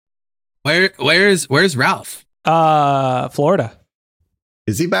Where's Ralph? Florida.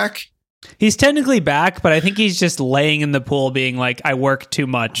 Is he back? He's technically back, but I think he's just laying in the pool being like, I work too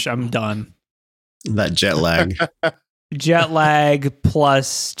much. I'm done. That jet lag. Jet lag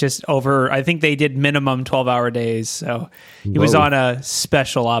plus just over, I think they did minimum 12-hour days. So he was on a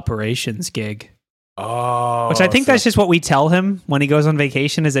special operations gig. Oh. Which I think that's just what we tell him when he goes on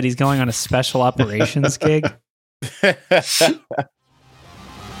vacation, is that he's going on a special operations gig.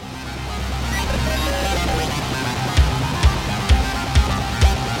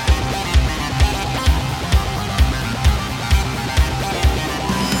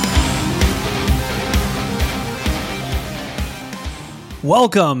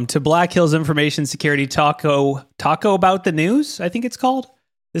 Welcome to Black Hills Information Security Taco About the News, I think it's called.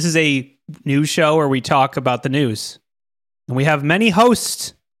 This is a news show where we talk about the news. And we have many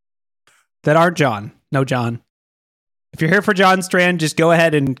hosts that aren't John. No John. If you're here for John Strand, just go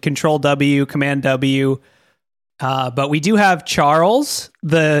ahead and Control W, Command W. But we do have Charles,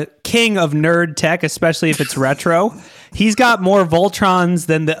 the king of nerd tech, especially if it's retro. He's got more Voltrons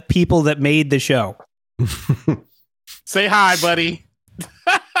than the people that made the show. Say hi, buddy.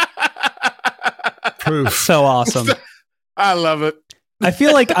 Proof. So awesome. I love it. I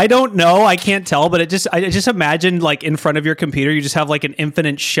feel like, I don't know, I can't tell, but I just imagine like in front of your computer, you just have like an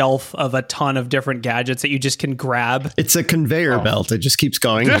infinite shelf of a ton of different gadgets that you just can grab. It's a conveyor belt. It just keeps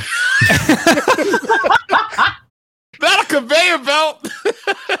going. Not a conveyor belt.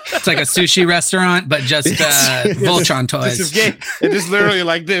 It's like a sushi restaurant, but just Voltron toys. It's just literally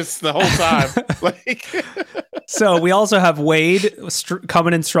like this the whole time. Like, So we also have Wade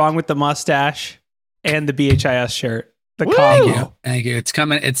coming in strong with the mustache and the BHIS shirt. The combo. Thank you. It's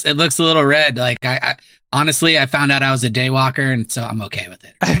coming. It looks a little red. Like I honestly, I found out I was a daywalker, and so I'm okay with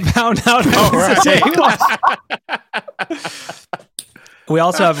it. I found out I was a daywalker. We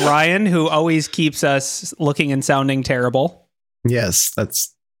also have Ryan, who always keeps us looking and sounding terrible. Yes,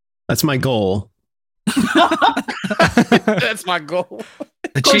 that's my goal. that's my goal.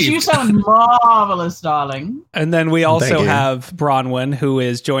 Of course, you sound marvelous, darling. And then we also have Bronwyn, who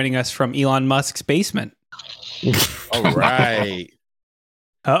is joining us from Elon Musk's basement. All right.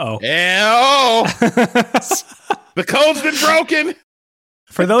 Uh-oh. The code's been broken.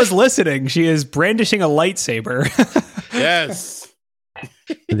 For those listening, she is brandishing a lightsaber. Yes. I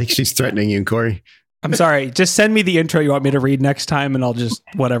think she's threatening you, Corey. I'm sorry. Just send me the intro you want me to read next time, and I'll just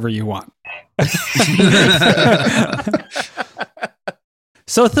whatever you want.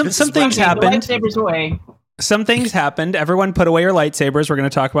 So some things happened. Lightsabers away. Some things happened. Everyone put away your lightsabers. We're going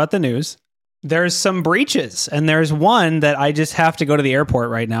to talk about the news. There's some breaches, and there's one that I just have to go to the airport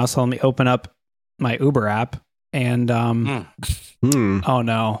right now. So let me open up my Uber app. And oh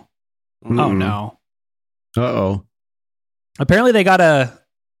no, oh no, Uh-oh. Apparently they got a,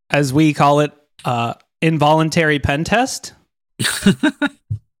 as we call it, involuntary pen test.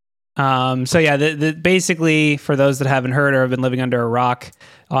 So yeah, basically for those that haven't heard or have been living under a rock,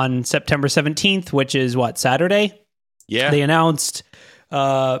 on September 17th, which is what, Saturday? Yeah. They announced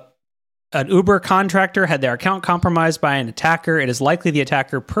an Uber contractor had their account compromised by an attacker. It is likely the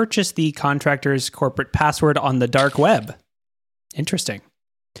attacker purchased the contractor's corporate password on the dark web. Interesting.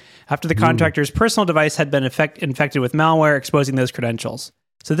 After the contractor's personal device had been infected with malware, exposing those credentials.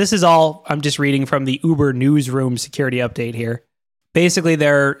 So this is all, I'm just reading from the Uber newsroom security update here. Basically,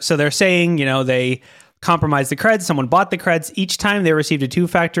 they're saying, they compromised the creds. Someone bought the creds. Each time they received a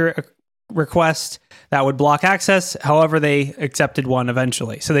two-factor request that would block access. However, they accepted one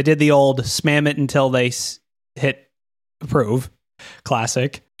eventually. So they did the old spam it until they hit approve.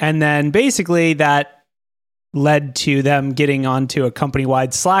 Classic. And then basically that led to them getting onto a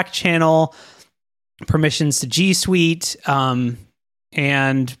company-wide Slack channel, permissions to G Suite,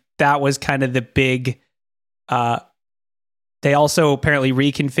 and that was kind of the big... They also apparently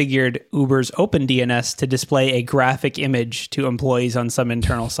reconfigured Uber's OpenDNS to display a graphic image to employees on some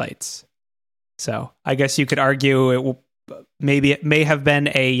internal sites. So I guess you could argue maybe it may have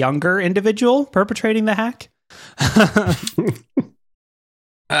been a younger individual perpetrating the hack.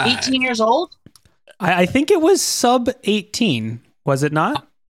 18 years old? I think it was sub 18, was it not?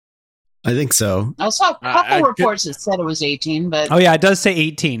 I think so. I saw a couple reports that said it was 18, but... Oh yeah, it does say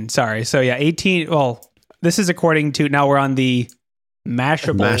 18, sorry. So yeah, 18, well... This is according to, now we're on the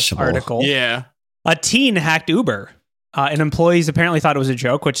Mashable article. Yeah. A teen hacked Uber. And employees apparently thought it was a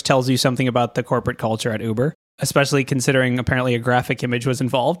joke, which tells you something about the corporate culture at Uber, especially considering apparently a graphic image was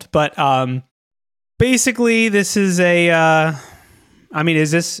involved. But basically, this is a...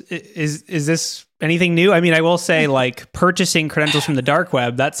 is this anything new? I mean, I will say, like, purchasing credentials from the dark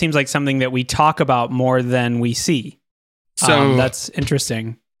web, that seems like something that we talk about more than we see. So that's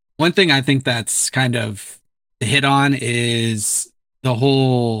interesting. one thing I think that's kind of hit on is the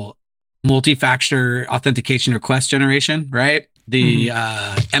whole multi-factor authentication request generation, right? The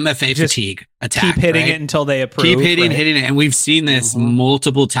MFA Just fatigue attack. Keep hitting right? it until they approve. Keep hitting right? it. And we've seen this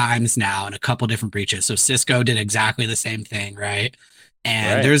multiple times now in a couple different breaches. So Cisco did exactly the same thing, right?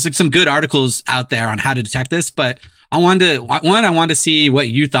 And there's like some good articles out there on how to detect this, but I wanted to see what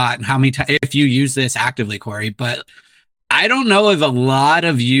you thought and how many if you use this actively, Corey. But I don't know of a lot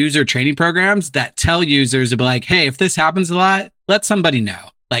of user training programs that tell users to be like, hey, if this happens a lot, let somebody know.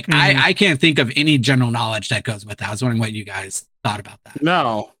 Like I can't think of any general knowledge that goes with that. I was wondering what you guys thought about that.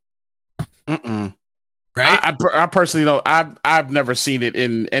 No. Right? I personally don't. I've never seen it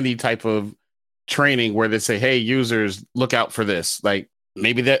in any type of training where they say, hey, users, look out for this. Like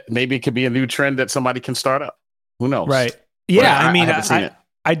maybe it could be a new trend that somebody can start up. Who knows? Right. Yeah. But I mean, haven't seen it.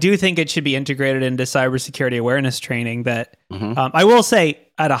 I do think it should be integrated into cybersecurity awareness training that I will say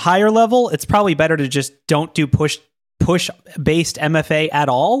at a higher level, it's probably better to just don't do push based MFA at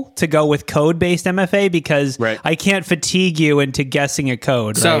all, to go with code based MFA, because I can't fatigue you into guessing a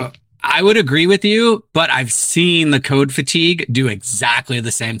code. So right? I would agree with you, but I've seen the code fatigue do exactly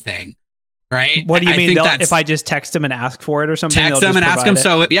the same thing. Right? What do you mean? If I just text them and ask for it or something, text them and ask them.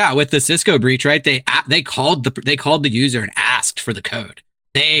 So yeah, with the Cisco breach, right? They called the user and asked for the code.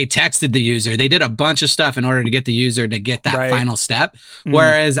 They texted the user. They did a bunch of stuff in order to get the user to get that final step.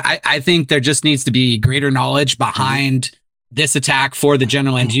 Whereas I think there just needs to be greater knowledge behind this attack for the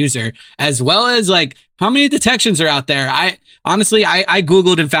general end user, as well as like how many detections are out there. I honestly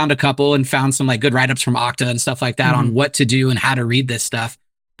Googled and found a couple and found some like good write-ups from Okta and stuff like that on what to do and how to read this stuff.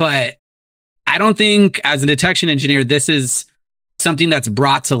 But I don't think as a detection engineer, this is something that's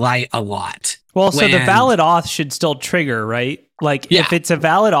brought to light a lot. Well, so the valid auth should still trigger, right? Like if it's a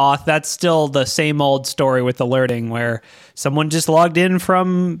valid auth, that's still the same old story with alerting where someone just logged in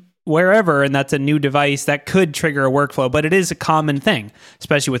from wherever and that's a new device that could trigger a workflow. But it is a common thing,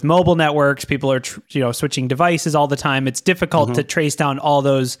 especially with mobile networks. People are switching devices all the time. It's difficult to trace down all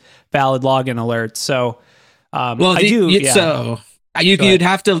those valid login alerts. So you'd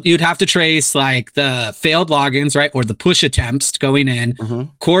have to trace like the failed logins, right? Or the push attempts going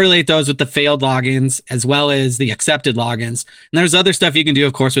in, correlate those with the failed logins as well as the accepted logins. And there's other stuff you can do,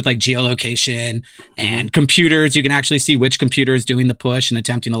 of course, with like geolocation and computers. You can actually see which computer is doing the push and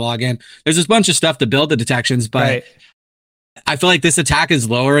attempting to log in. There's this bunch of stuff to build the detections, but I feel like this attack is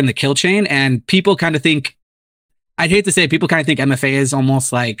lower in the kill chain, and people kind of think, I'd hate to say it, people kind of think MFA is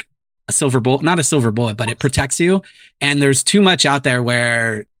almost like a silver bullet, not a silver bullet, but it protects you. And there's too much out there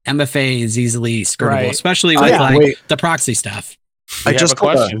where MFA is easily skirtable, especially with the proxy stuff. I just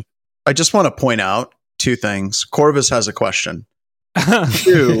want to point out two things. Corvus has a question.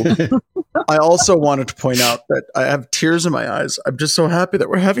 Two, I also wanted to point out that I have tears in my eyes. I'm just so happy that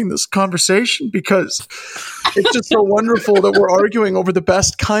we're having this conversation because it's just so wonderful that we're arguing over the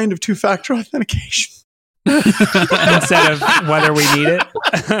best kind of two-factor authentication. Instead of whether we need it.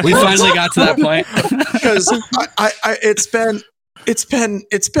 We finally got to that point. Because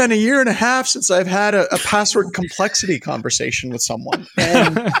it's been a year and a half since I've had a password complexity conversation with someone.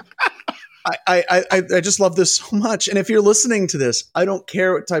 And I just love this so much. And if you're listening to this, I don't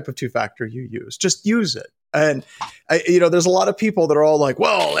care what type of two-factor you use. Just use it. And there's a lot of people that are all like,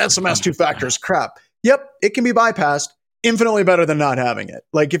 well, SMS two-factor is crap. Yep, it can be bypassed. Infinitely better than not having it.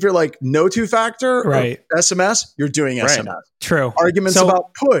 Like if you're like no two-factor or SMS, you're doing SMS. True. Arguments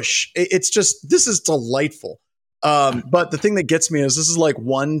about push. It's just, this is delightful. But the thing that gets me is this is like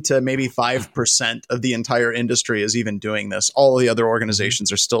 1 to maybe 5% of the entire industry is even doing this. All the other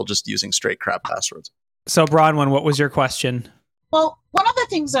organizations are still just using straight crap passwords. So Bronwyn, what was your question? Well, one of the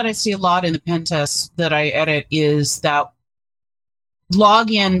things that I see a lot in the pen tests that I edit is that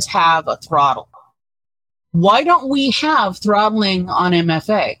logins have a throttle. Why don't we have throttling on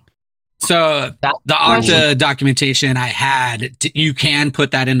MFA? So the Okta documentation I had, you can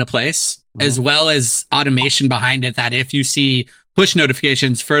put that into place, as well as automation behind it, that if you see push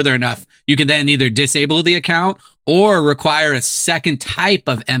notifications further enough, you can then either disable the account or require a second type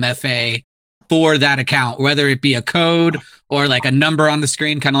of MFA for that account, whether it be a code or like a number on the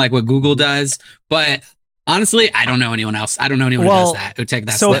screen, kind of like what Google does. But honestly, I don't know anyone else. I don't know anyone who does that. Who take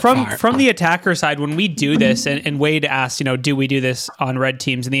that. So from the attacker side, when we do this, and Wade asked, do we do this on red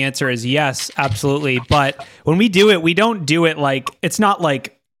teams? And the answer is yes, absolutely. But when we do it, we don't do it like, it's not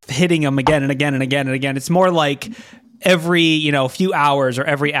like hitting them again and again and again and again. It's more like every, few hours or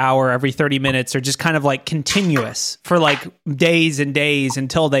every hour, every 30 minutes, or just kind of like continuous for like days and days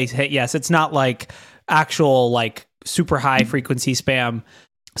until they hit yes. It's not like actual like super high frequency spam.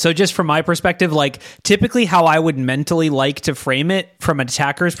 So just from my perspective, like typically how I would mentally like to frame it from an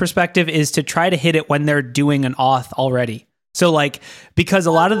attacker's perspective is to try to hit it when they're doing an auth already. So like, because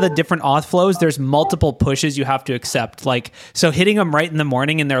a lot of the different auth flows, there's multiple pushes you have to accept. Like, so hitting them right in the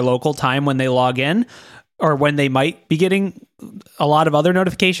morning in their local time when they log in, or when they might be getting a lot of other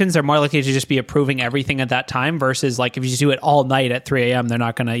notifications, they're more likely to just be approving everything at that time versus like if you just do it all night at 3 a.m., they're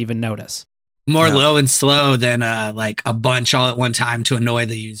not going to even notice. More low and slow than like a bunch all at one time to annoy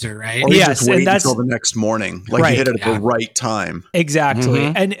the user, right? Or you just wait until the next morning, like you hit it at the right time.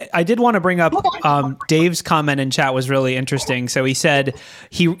 Exactly. And I did want to bring up Dave's comment in chat was really interesting. So he said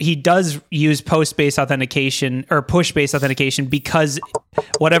he does use post-based authentication or push-based authentication because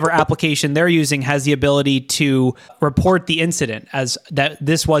whatever application they're using has the ability to report the incident as that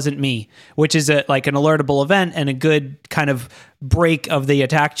this wasn't me, which is like an alertable event and a good kind of break of the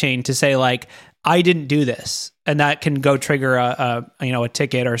attack chain to say like, I didn't do this, and that can go trigger a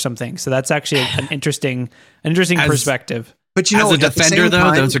ticket or something. So that's actually an interesting perspective. But as a defender,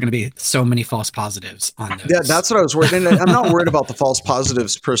 though, those are going to be so many false positives on those. Yeah, that's what I was worried. And I'm not worried about the false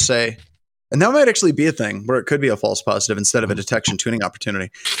positives per se. And that might actually be a thing where it could be a false positive instead of a detection tuning opportunity.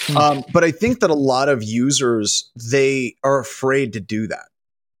 But I think that a lot of users, they are afraid to do that.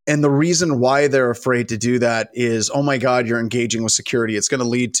 And the reason why they're afraid to do that is, oh my God, you're engaging with security. It's going to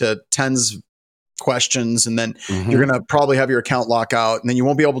lead to tens of questions, and then you're going to probably have your account lock out, and then you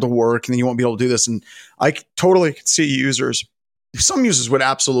won't be able to work, and then you won't be able to do this. And I totally could see users. Some users would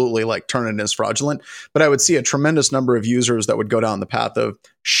absolutely like turn it as fraudulent, but I would see a tremendous number of users that would go down the path of,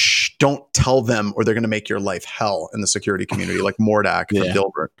 shh, don't tell them, or they're going to make your life hell in the security community, like Mordak from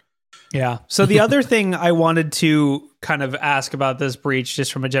Dilbert. Yeah. So the other thing I wanted to kind of ask about this breach,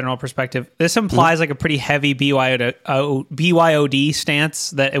 just from a general perspective, this implies like a pretty heavy BYOD stance,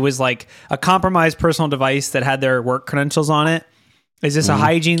 that it was like a compromised personal device that had their work credentials on it. Is this a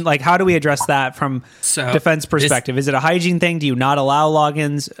hygiene? Like, how do we address that from defense perspective? Is it a hygiene thing? Do you not allow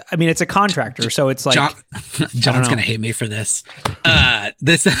logins? I mean, it's a contractor, so it's like John's going to hate me for this.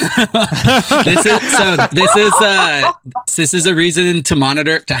 This is a reason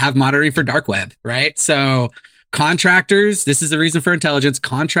to have monitoring for dark web, right? So contractors, this is the reason for intelligence.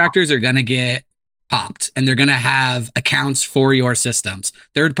 Contractors are going to get popped, and they're going to have accounts for your systems.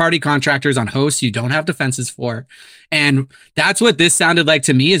 Third-party contractors on hosts you don't have defenses for. And that's what this sounded like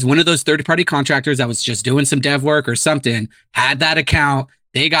to me, is one of those third-party contractors that was just doing some dev work or something, had that account,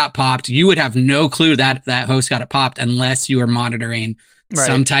 they got popped. You would have no clue that that host got it popped unless you were monitoring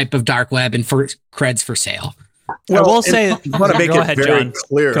some type of dark web and for creds for sale. Well, I will say, I want to make it very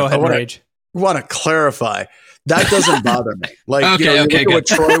clear. Go ahead, Rage. I want to clarify. That doesn't bother me. Like, look at what good.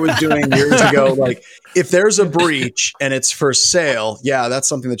 Troy was doing years ago. Like, if there's a breach and it's for sale, yeah, that's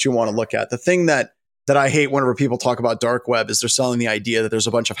something that you want to look at. The thing that I hate whenever people talk about dark web is they're selling the idea that there's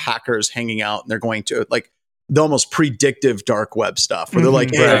a bunch of hackers hanging out and they're going to, like, the almost predictive dark web stuff where they're like,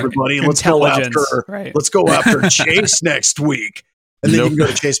 hey, everybody, let's go after Chase next week. And then you can go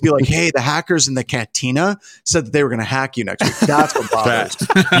to Chase and be like, hey, the hackers in the cantina said that they were going to hack you next week. That's what bothers.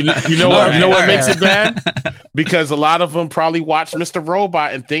 You know what makes it bad? Because a lot of them probably watch Mr.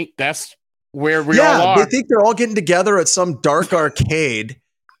 Robot and think that's where we all are. They think they're all getting together at some dark arcade.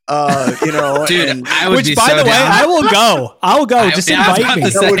 Dude, which, by the way, I will go. I'll go. Just invite me.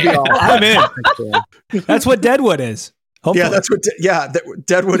 That would be awesome. I'm in. That's what Deadwood is. Hopefully. Yeah, that's what.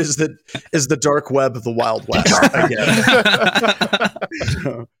 Deadwood is the dark web of the Wild West. I guess.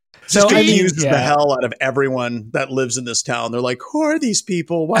 Just confuses the hell out of everyone that lives in this town. They're like, "Who are these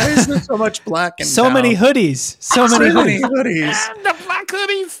people? Why is there so much black in so town? many hoodie?s So many hoodies. The black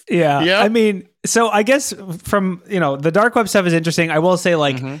hoodies. Yeah. Yep. I mean, so I guess from the dark web stuff is interesting. I will say,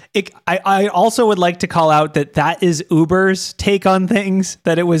 like, I also would like to call out that is Uber's take on things.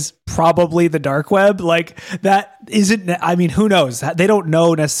 That it was probably the dark web. Like, that isn't. I mean, who knows? They don't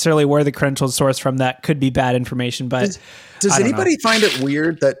know necessarily where the credentials source from. That could be bad information, but. Does anybody find it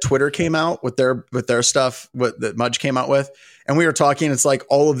weird that Twitter came out with their stuff, what that Mudge came out with? And we were talking, it's like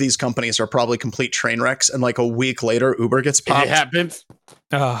all of these companies are probably complete train wrecks. And like a week later, Uber gets popped. It happens.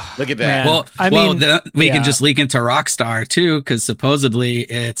 Look at that. Man. We can just leak into Rockstar too, because supposedly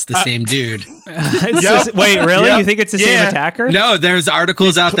it's the same dude. Wait, really? Yep. You think it's the same attacker? No, there's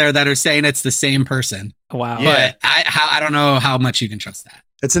articles out there that are saying it's the same person. Wow. But I don't know how much you can trust that.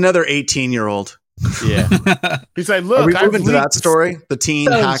 It's another 18-year-old. Yeah. He's like, look, are we moving to that story? The teen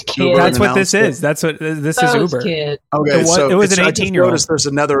hacked Uber. That's what this is. That's what this is. Uber. Okay, it was an 18-year-old. There's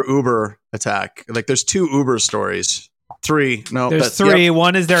another Uber attack. Like, there's 2 Uber stories. 3. No, there's 3. Yep.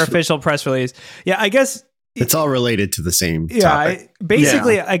 One is their official press release. Yeah, I guess it's all related to the same topic.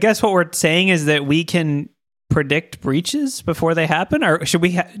 Basically, I guess what we're saying is that we can predict breaches before they happen, or should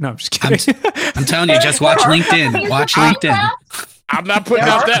we? No, I'm just kidding. I'm telling you, just watch LinkedIn. Watch LinkedIn. I'm not putting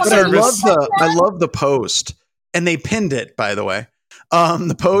out that But service. I love the post, and they pinned it, by the way.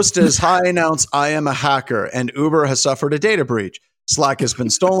 The post is, "Hi, announce I am a hacker, and Uber has suffered a data breach. Slack has been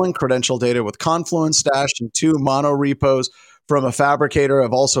stolen. Credential data with Confluence stashed in 2 mono repos from a fabricator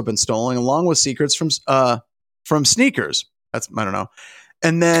have also been stolen, along with secrets from sneakers." That's, I don't know.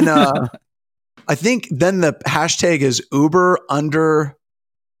 And then I think then the hashtag is Uber under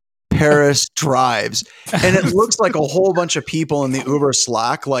Paris drives, and it looks like a whole bunch of people in the Uber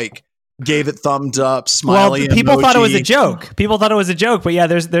Slack like gave it thumbs up, smiley. Well, people emoji. thought it was a joke. People thought it was a joke, but yeah,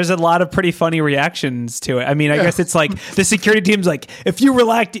 there's a lot of pretty funny reactions to it. I mean, I guess it's like the security team's like, if you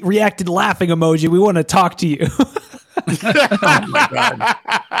reacted laughing emoji, we want to talk to you. Oh my God.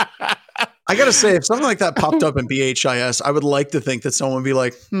 I gotta say, if something like that popped up in BHIS, I would like to think that someone would be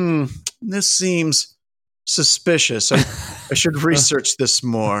like, this seems suspicious. I should research this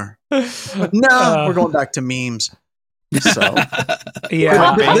more. But no, we're going back to memes. So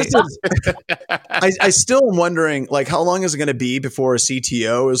Yeah. I still am wondering, like, how long is it going to be before a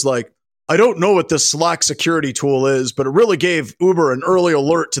CTO is like, I don't know what this Slack security tool is, but it really gave Uber an early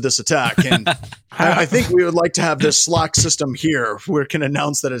alert to this attack. And I think we would like to have this Slack system here where it can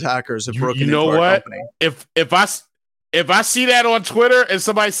announce that attackers have broken into our company. If I see that on Twitter and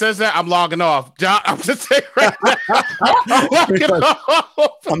somebody says that, I'm logging off. I'm just saying right now. I'm logging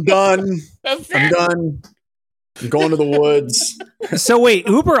off. I'm done. I'm done. I'm going to the woods. So wait,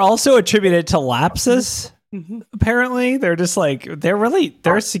 Uber also attributed to lapses? Apparently, they're just like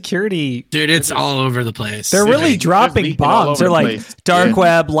their security. Dude, it's all over the place. They're really dropping leaking all bombs. over They're the like place. dark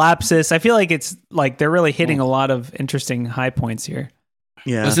web, lapses. I feel like it's like they're really hitting a lot of interesting high points here.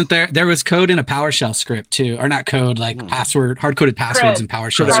 Yeah. Wasn't there was code in a PowerShell script too, or not code, like hard-coded passwords in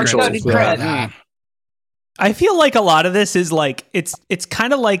PowerShell Credentials. scripts. Yeah. I feel like a lot of this is like it's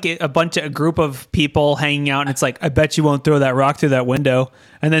kind of like a group of people hanging out, and it's like, I bet you won't throw that rock through that window,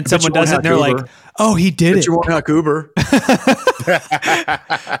 and then someone does it, and they're like, oh, he did it. You won't hack Uber.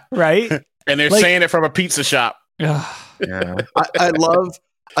 Right? And they're Like- saying it from a pizza shop. Yeah.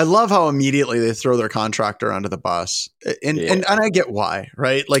 I love how immediately they throw their contractor under the bus. And I get why,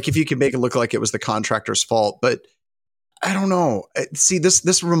 right? Like, if you can make it look like it was the contractor's fault, but I don't know. See,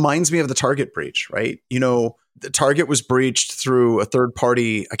 this reminds me of the Target breach, right? You know, the Target was breached through a third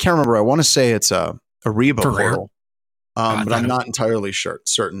party. I can't remember. I want to say it's a Reba portal, but I'm not entirely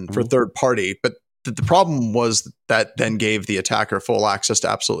certain for third party. But the problem was that then gave the attacker full access to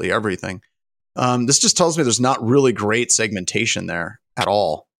absolutely everything. This just tells me there's not really great segmentation there at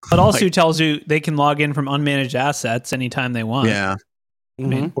all. But also tells you they can log in from unmanaged assets anytime they want. Yeah,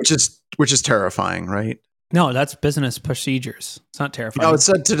 which is terrifying, right? No, that's business procedures. It's not terrifying. No, it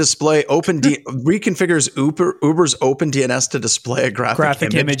said to display reconfigures Uber's OpenDNS to display a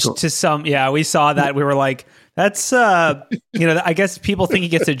graphic image to some. Yeah, we saw that. We were like, that's I guess people think it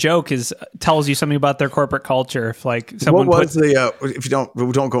gets a joke tells you something about their corporate culture. If like someone what was if you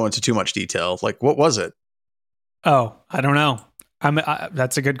don't go into too much detail, like what was it? Oh, I don't know.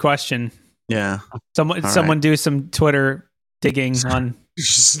 That's a good question. Yeah. Someone do some Twitter digging on.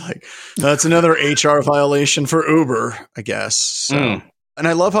 It's just like, that's another HR violation for Uber, I guess. So. And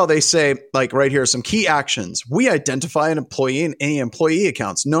I love how they say, like right here, some key actions. We identify an employee in any employee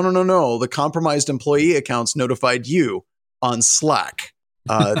accounts. No. The compromised employee accounts notified you on Slack.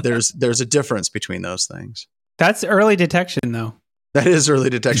 There's a difference between those things. That's early detection, though. That is early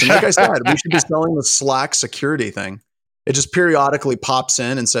detection. Like I said, we should be selling the Slack security thing. It just periodically pops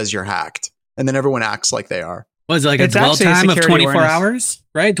in and says you're hacked. And then everyone acts like they are. Was it like a dwell time of 24 hours?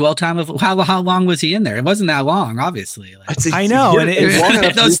 Right? Dwell time of how long was he in there? It wasn't that long, obviously. I know. And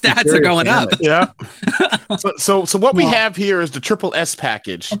those stats are going up. Yeah. So what we have here is the triple S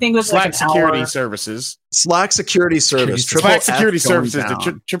package. I think it was Slack like Security Services. Slack Security Service. Slack Security Services,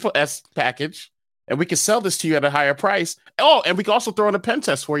 the triple S package. And we can sell this to you at a higher price. Oh, and we can also throw in a pen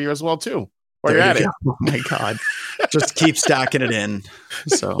test for you as well, too. While you're at it. Oh my God. Just keep stacking it in.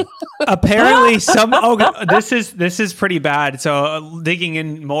 So apparently this is pretty bad. So digging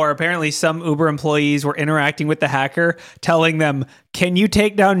in more, apparently some Uber employees were interacting with the hacker, telling them, can you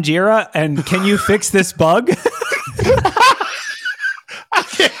take down Jira and can you fix this bug?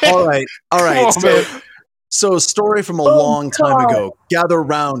 All right. So a story from a long time ago. Gather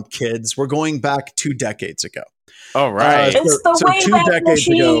round, kids. We're going back 2 decades ago. All right. It's the Wayback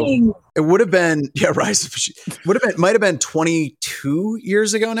Machine. Ago, it would have been, Rise of Machine. Might have been 22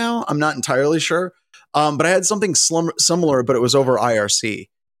 years ago now. I'm not entirely sure. But I had something similar, but it was over IRC.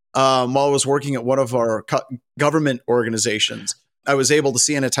 While I was working at one of our government organizations, I was able to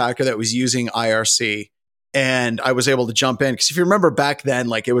see an attacker that was using IRC and I was able to jump in. Because if you remember back then,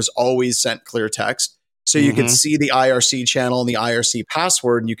 like it was always sent clear text. So you could see the IRC channel and the IRC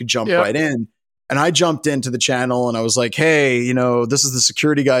password and you could jump right in. And I jumped into the channel and I was like, hey, you know, this is the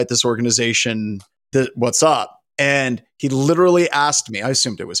security guy at this organization. What's up? And he literally asked me, I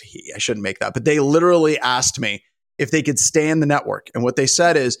assumed it was a he, I shouldn't make that, but they literally asked me if they could stay in the network. And what they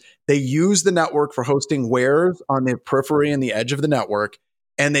said is they use the network for hosting wares on the periphery and the edge of the network.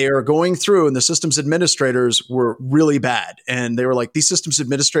 And they are going through, and the systems administrators were really bad. And they were like, these systems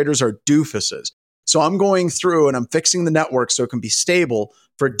administrators are doofuses. So I'm going through and I'm fixing the network so it can be stable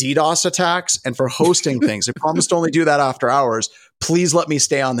for DDoS attacks and for hosting things. I promised to only do that after hours. Please let me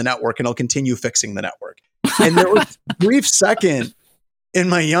stay on the network and I'll continue fixing the network. And there was a brief second in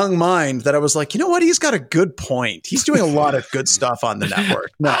my young mind that I was like, you know what? He's got a good point. He's doing a lot of good stuff on the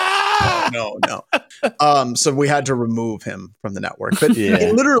network. No. So we had to remove him from the network. But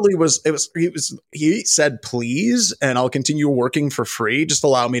it literally he said, please, and I'll continue working for free. Just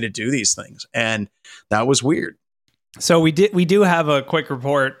allow me to do these things. And that was weird. So we do have a quick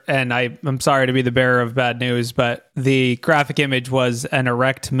report, and I'm sorry to be the bearer of bad news, but the graphic image was an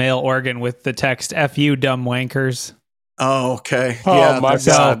erect male organ with the text "F you, dumb wankers." Oh, okay. Oh my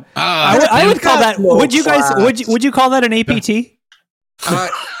God. I would call that. Would you guys? Would you call that an APT?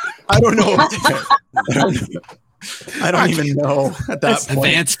 I don't know. I don't even know at that point.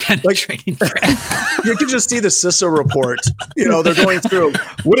 Advanced penetrating. You can just see the CISA report. You know, they're going through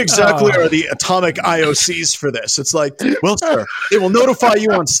what exactly are the atomic IOCs for this? It's like, well, sir, it will notify you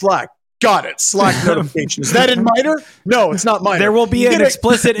on Slack. Got it. Slack notification. Is that in MITRE? No, it's not MITRE. There will be an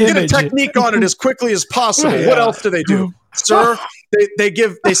explicit image. Get a technique on it as quickly as possible. What else do they do, sir?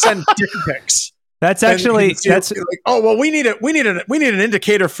 They send dick pics. That's actually like, oh well, we need an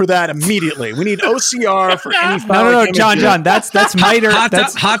indicator for that immediately. We need OCR for any. No, John. That's MITRE.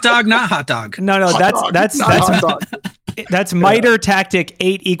 That's hot dog, not hot dog. No, that's MITRE tactic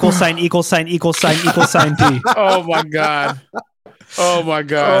 8 == D. Oh my God. Oh my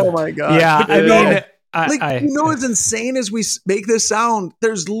God. Yeah, I mean. You know what's insane as we make this sound?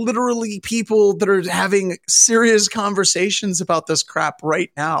 There's literally people that are having serious conversations about this crap right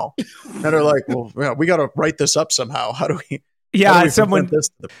now that are like, well, we got to write this up somehow. How do we? Yeah, someone this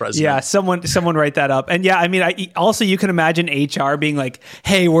to the president. Yeah, someone write that up. And yeah, I mean, also you can imagine HR being like,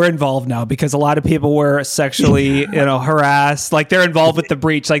 "Hey, we're involved now because a lot of people were sexually, harassed. Like they're involved with the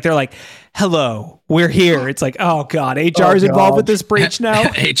breach. Like they're like, hello, we're here." It's like, oh God, HR is involved with this breach now.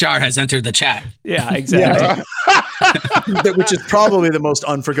 HR has entered the chat. Yeah, exactly. Yeah. Which is probably the most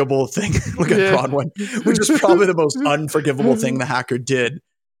unforgivable thing. Look at Bronwyn, which is probably the most unforgivable thing the hacker did.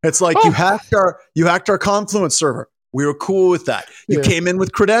 It's like you hacked our Confluence server. We were cool with that. You came in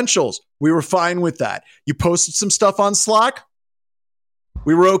with credentials. We were fine with that. You posted some stuff on Slack.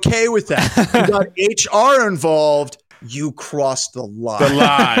 We were okay with that. You got HR involved. You crossed the line. The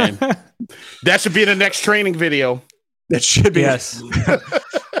line. That should be the next training video. That should be. Yes.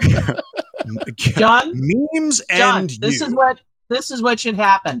 John, memes John, and this is what should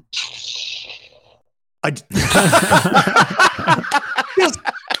happen.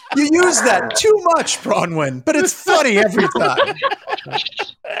 You use that too much, Bronwyn, but it's funny every time.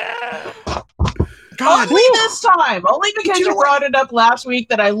 God, only this time. Only because you brought it up last week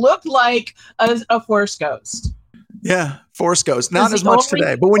that I looked like a Force Ghost. Yeah, Force Ghost. Not as much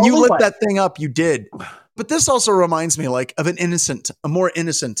today, but when you lit that thing up, you did. But this also reminds me like of a more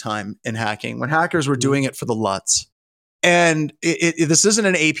innocent time in hacking when hackers were doing it for the LUTs. And this isn't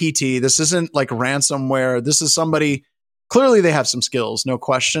an APT. This isn't like ransomware. This is somebody, clearly they have some skills, no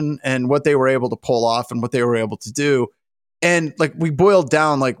question, and what they were able to pull off and what they were able to do. And like we boiled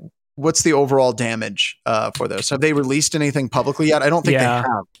down, like, what's the overall damage for this? Have they released anything publicly yet? I don't think they have.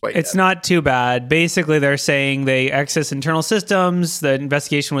 It's not too bad. Basically, they're saying they access internal systems. The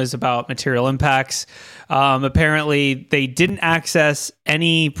investigation was about material impacts. Apparently, they didn't access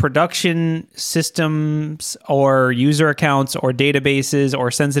any production systems or user accounts or databases or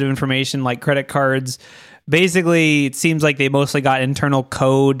sensitive information like credit cards. Basically, it seems like they mostly got internal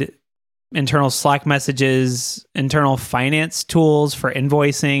code, internal Slack messages, internal finance tools for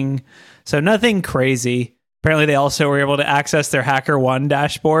invoicing. So nothing crazy. Apparently, they also were able to access their HackerOne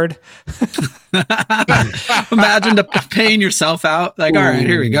dashboard. Imagine paying yourself out. Like, all right,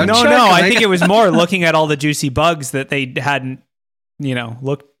 here we go. I think it was more looking at all the juicy bugs that they hadn't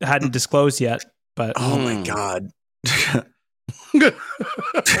disclosed yet. But oh my God.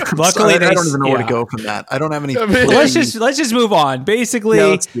 Luckily, I don't even know where to go from that. I don't have any. Let's just move on. Basically,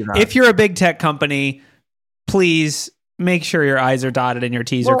 if you're a big tech company, please make sure your I's are dotted and your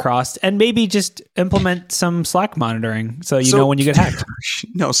T's are crossed, and maybe just implement some Slack monitoring so you know when you get hacked.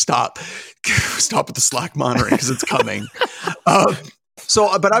 No, stop with the Slack monitoring because it's coming.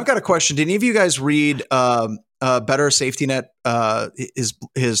 But I've got a question. Did any of you guys read Better Safety Net, his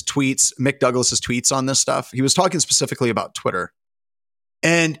tweets, Mick Douglas's tweets on this stuff? He was talking specifically about Twitter.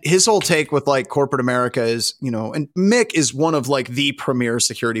 And his whole take with like corporate America is, and Mick is one of like the premier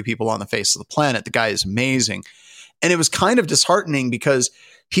security people on the face of the planet. The guy is amazing. And it was kind of disheartening because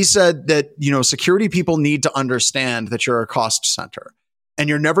he said that, security people need to understand that you're a cost center and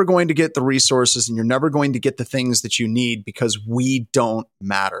you're never going to get the resources and you're never going to get the things that you need because we don't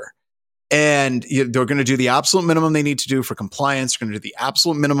matter. And they're going to do the absolute minimum they need to do for compliance. They're going to do the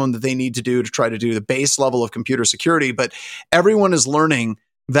absolute minimum that they need to do to try to do the base level of computer security. But everyone is learning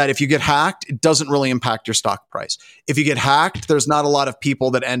that if you get hacked, it doesn't really impact your stock price. If you get hacked, there's not a lot of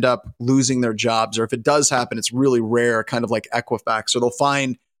people that end up losing their jobs. Or if it does happen, it's really rare, kind of like Equifax. Or they'll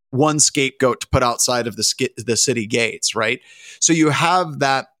find one scapegoat to put outside of the city gates, right? So you have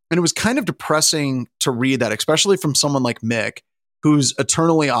that. And it was kind of depressing to read that, especially from someone like Mick, who's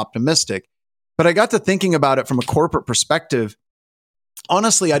eternally optimistic. But I got to thinking about it from a corporate perspective.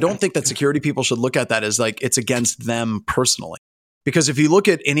 Honestly, I don't think that security people should look at that as like it's against them personally. Because if you look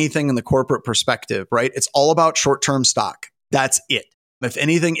at anything in the corporate perspective, right, it's all about short-term stock. That's it. If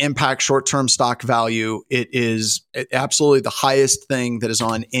anything impacts short-term stock value, it is absolutely the highest thing that is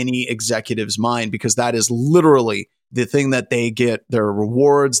on any executive's mind, because that is literally the thing that they get their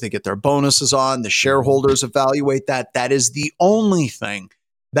rewards, they get their bonuses on, the shareholders evaluate that. That is the only thing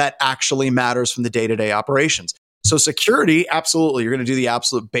that actually matters from the day-to-day operations. So security, absolutely, you're going to do the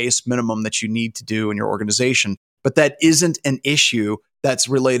absolute base minimum that you need to do in your organization, but that isn't an issue that's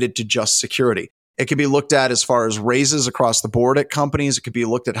related to just security. It can be looked at as far as raises across the board at companies. It could be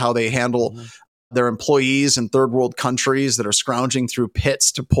looked at how they handle their employees in third world countries that are scrounging through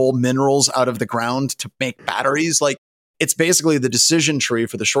pits to pull minerals out of the ground to make batteries. Like, it's basically the decision tree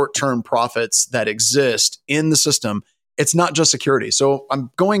for the short-term profits that exist in the system. It's not just security. So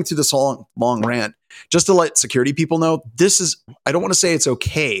I'm going through this long rant just to let security people know this is, I don't want to say it's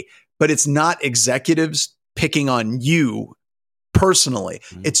okay, but it's not executives picking on you personally.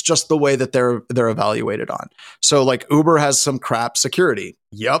 It's just the way that they're evaluated on. So like Uber has some crap security.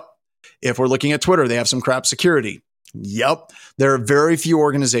 Yep. If we're looking at Twitter, they have some crap security. Yep. There are very few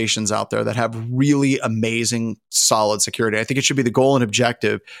organizations out there that have really amazing, solid security. I think it should be the goal and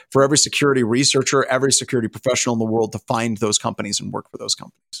objective for every security researcher, every security professional in the world to find those companies and work for those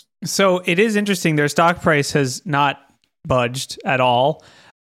companies. So it is interesting. Their stock price has not budged at all.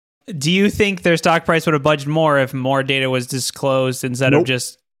 Do you think their stock price would have budged more if more data was disclosed instead of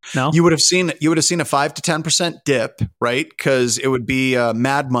just no? You would have seen a 5 to 10% dip, right? Because it would be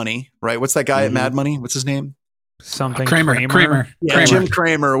Mad Money, right? What's that guy at Mad Money? What's his name? Something Kramer. Yeah. Jim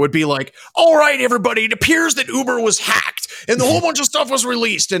Cramer would be like, all right, everybody, it appears that Uber was hacked and the whole bunch of stuff was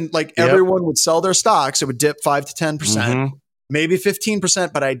released. And like everyone would sell their stocks. It would dip 5 to 10%, maybe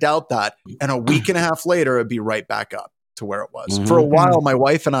 15%, but I doubt that. And a week and a half later, it'd be right back up to where it was. For a while, my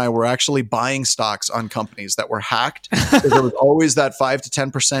wife and I were actually buying stocks on companies that were hacked. There was always that 5 to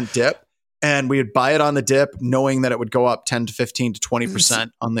 10% dip. And we would buy it on the dip, knowing that it would go up 10 to 15 to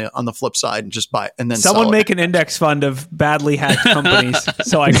 20% on the flip side, and just buy it. And then someone make an index fund of badly hacked companies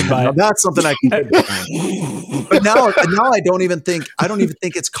so I can buy it. That's something I can do. But now I don't even think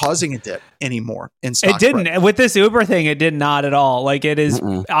it's causing a dip anymore in stock. It didn't. Price. With this Uber thing, it did not at all. Like, it is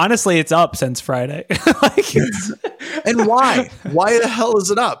honestly, it's up since Friday. And why? Why the hell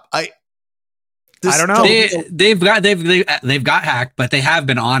is it up? I don't know. They've got hacked, but they have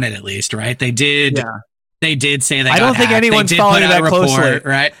been on it at least, right? They did. Yeah. They did say they. I don't think anyone's following that closely,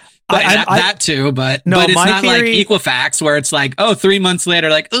 right? But that too, but it's not like Equifax where it's like, 3 months later,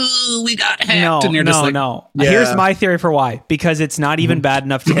 like, oh, we got hacked, and you're just like, no. Yeah. Here's my theory for why: because it's not even bad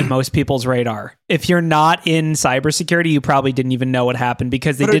enough to hit most people's radar. If you're not in cybersecurity, you probably didn't even know what happened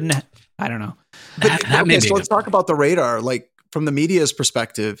because they didn't. I don't know. So let's talk about the radar, like from the media's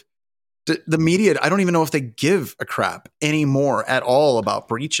perspective. The media, I don't even know if they give a crap anymore at all about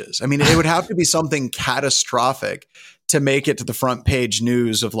breaches. I mean, it would have to be something catastrophic to make it to the front page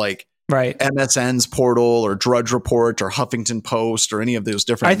news of like MSN's portal or Drudge Report or Huffington Post or any of those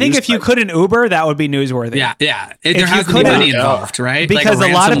different. I think if you couldn't Uber, that would be newsworthy. Yeah. There has to be money involved, right? Because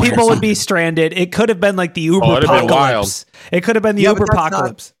like a lot of people would be stranded. It could have been like the Uber apocalypse. It could have been the Uber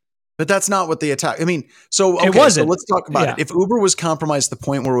apocalypse. But that's not what the attack. I mean, so let's talk about it. If Uber was compromised to the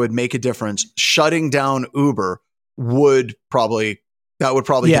point where it would make a difference, shutting down Uber would probably hit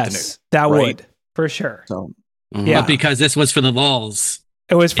the news. That would for sure. So but because this was for the lulz.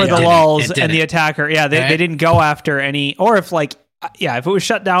 It was for It the didn't. lulls It and the didn't. attacker. Yeah, they didn't go after any, or if like, if it was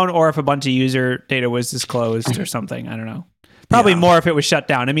shut down or if a bunch of user data was disclosed or something. I don't know. Probably more if it was shut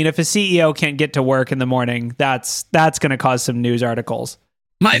down. I mean, if a CEO can't get to work in the morning, that's going to cause some news articles.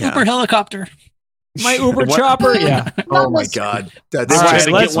 My Uber helicopter. My Uber chopper. Yeah. Oh my God. That's All right,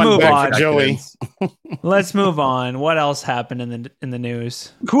 to let's get one move back on. for Joey. Let's move on. What else happened in the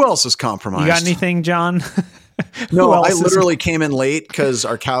news? Who else is compromised? You got anything, John? No, Who I else is- literally came in late because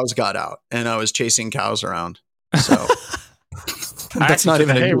our cows got out and I was chasing cows around. So that's not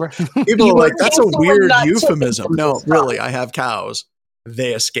even Hey, people You are were like, that's a chasing them, weird not euphemism. chasing No, them. really, I have cows.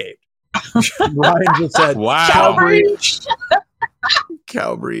 They escaped. Ryan just said, Wow. cow breach.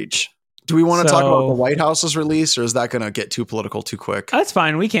 Cow breach. Do we want to talk about So- the White House's release, or is that going to get too political too quick? That's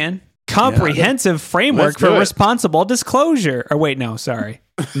fine. We can. Comprehensive framework Let's for do it. responsible disclosure. Or wait, no, sorry.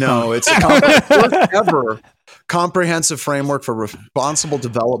 No, it's comprehensive framework for responsible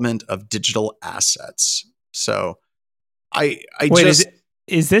development of digital assets. So, I Wait, just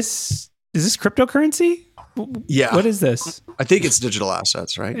is this cryptocurrency? yeah, What is this? I think it's digital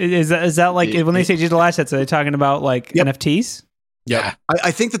assets, right? Is that like when they say digital assets, are they talking about like Yep. NFTs? Yeah.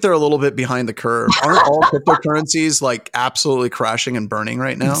 I think that they're a little bit behind the curve. Aren't all cryptocurrencies like absolutely crashing and burning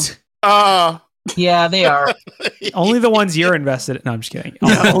right now? Yeah, they are. Only the ones you're invested in. No, I'm just kidding.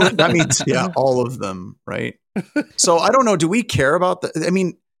 Yeah, that means all of them, right? So I don't know. Do we care about that? I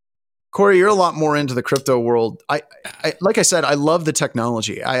mean, Corey, you're a lot more into the crypto world. I like I said, I love the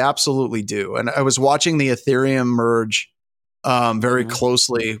technology. I absolutely do. And I was watching the Ethereum merge very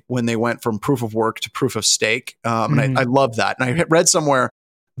closely when they went from proof of work to proof of stake. And I love that. And I read somewhere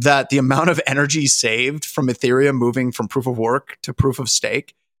that the amount of energy saved from Ethereum moving from proof of work to proof of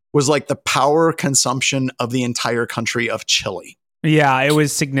stake was like the power consumption of the entire country of Chile. Yeah, it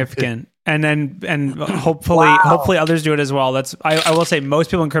was significant. And hopefully others do it as well. I will say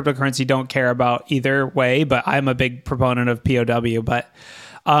most people in cryptocurrency don't care about either way, but I'm a big proponent of POW. But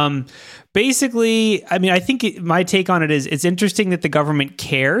basically, I mean, I think my take on it is it's interesting that the government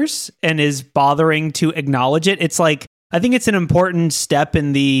cares and is bothering to acknowledge it. It's like, I think it's an important step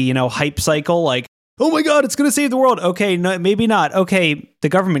in the, hype cycle. Like, oh my God, it's going to save the world. Okay, no, maybe not. Okay, the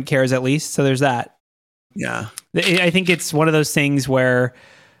government cares at least. So there's that. Yeah. I think it's one of those things where,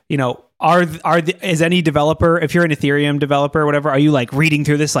 is any developer, if you're an Ethereum developer or whatever, are you like reading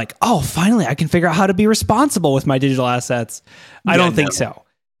through this like, oh, finally I can figure out how to be responsible with my digital assets? I don't think so.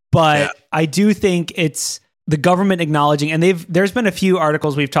 But I do think it's the government acknowledging, and there's been a few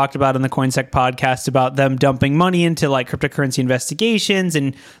articles we've talked about in the CoinSec podcast about them dumping money into like cryptocurrency investigations,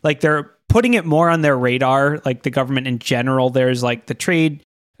 and like they're putting it more on their radar, like the government in general. There's like the trade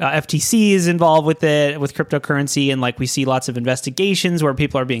FTC is involved with it, with cryptocurrency. And like we see lots of investigations where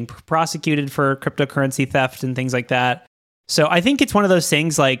people are being prosecuted for cryptocurrency theft and things like that. So I think it's one of those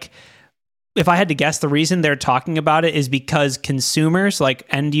things like, if I had to guess, the reason they're talking about it is because consumers, like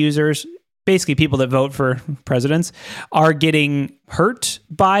end users, basically people that vote for presidents, are getting hurt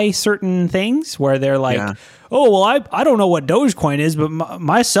by certain things where they're like, oh, well, I don't know what Dogecoin is, but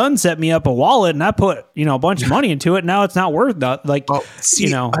my son set me up a wallet and I put, a bunch of money into it. Now it's not worth that. Like,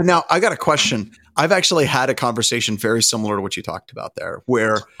 Now I got a question. I've actually had a conversation very similar to what you talked about there,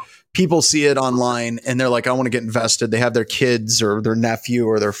 where people see it online and they're like, I want to get invested. They have their kids or their nephew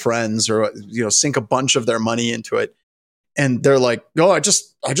or their friends or, sink a bunch of their money into it. And they're like, oh, I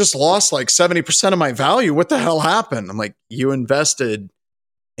just lost like 70% of my value. What the hell happened? I'm like, you invested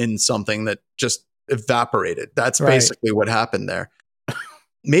in something that just evaporated. That's basically what happened there.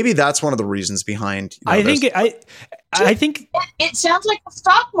 Maybe that's one of the reasons behind. I think it sounds like the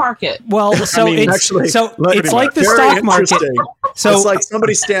stock market. Well, so it's like the stock market. So it's like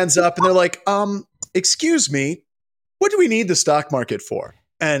somebody stands up and they're like, excuse me, what do we need the stock market for?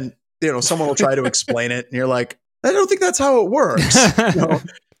 And someone will try to explain it, and you're like, I don't think that's how it works.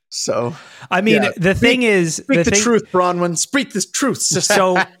 So, I mean, the thing is, speak the truth, Bronwyn. Speak the truth, sister.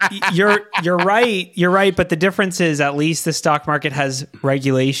 So you're right. But the difference is, at least the stock market has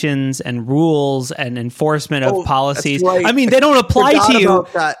regulations and rules and enforcement of policies. Right. I mean, they don't apply to you.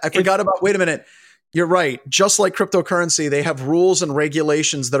 I forgot about. Wait a minute. You're right. Just like cryptocurrency, they have rules and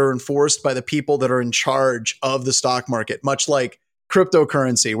regulations that are enforced by the people that are in charge of the stock market. Much like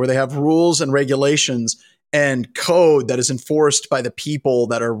cryptocurrency, where they have rules and regulations and code that is enforced by the people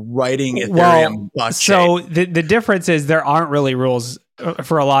that are writing Ethereum blockchain. So the difference is there aren't really rules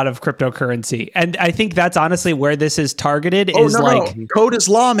for a lot of cryptocurrency. And I think that's honestly where this is targeted Code is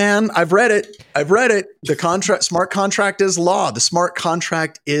law, man. I've read it. The smart contract is law. The smart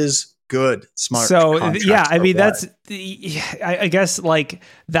contract is good smart. So contracts yeah, I mean apply. that's I guess like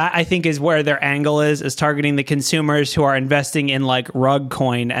that. I think is where their angle is targeting the consumers who are investing in like rug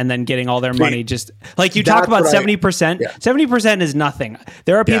coin and then getting all their money. Just like you talk about 70%. 70% is nothing.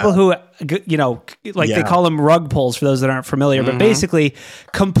 There are people who they call them rug pulls for those that aren't familiar, but basically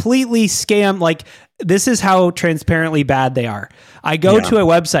completely scam. Like this is how transparently bad they are. I go to a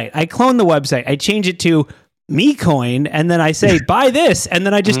website, I clone the website, I change it to me coin, and then I say buy this, and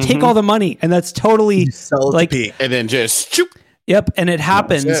then I just take all the money, and that's totally like, and then just shoop. Yep, and it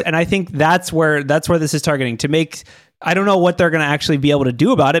happens, and I think that's where this is targeting to make. I don't know what they're going to actually be able to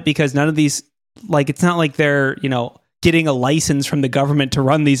do about it because none of these, like, it's not like they're getting a license from the government to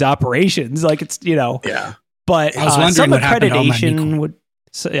run these operations. Like it's but I was wondering some what happened to all my accreditation would.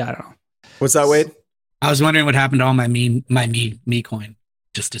 So, I don't know. What's that, Wade? I was wondering what happened to all my me coin.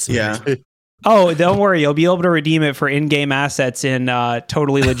 Just disappeared. Yeah. Oh, don't worry. You'll be able to redeem it for in-game assets in a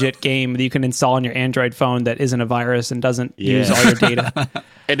totally legit game that you can install on your Android phone that isn't a virus and doesn't use all your data.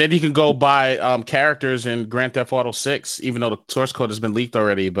 And then you can go buy characters in Grand Theft Auto 6, even though the source code has been leaked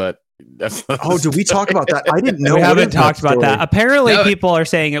already. But did we talk about that? I didn't know. We haven't talked about that. Apparently, No. people are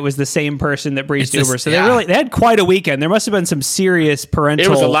saying it was the same person that breached It's Uber. just- So yeah. they had quite a weekend. There must have been some serious parental. it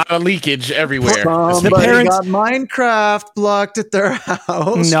was a lot of leakage everywhere. Somebody parents- got Minecraft blocked at their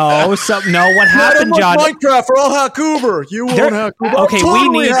house. No, what happened, John? Minecraft, or I'll hack Uber. You won't hack Uber. Okay, I'll totally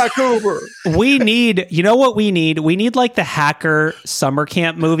we need hack Uber. We need, you know what we need? We need like the hacker summer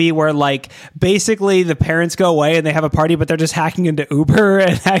camp movie where like basically the parents go away and they have a party, but they're just hacking into Uber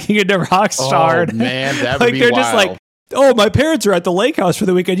and hacking into Rockstar. Oh man, that would Like be they're wild. just like, oh, my parents are at the lake house for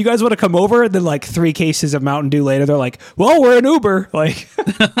the weekend. You guys want to come over? And then like 3 cases of Mountain Dew later, they're like, well, we're in Uber. Like,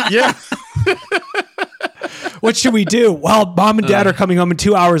 yeah. what should we do? Well, mom and dad are coming home in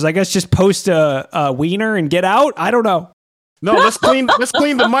 2 hours. I guess just post a wiener and get out. I don't know. No, let's clean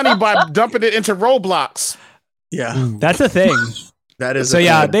the money by dumping it into Roblox. Yeah, That's a thing. that is. So a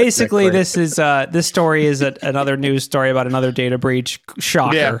yeah, thing. basically Exactly. this story is another news story about another data breach.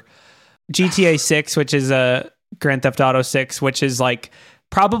 Shocker. Yeah. GTA 6, which is a Grand Theft Auto 6, which is like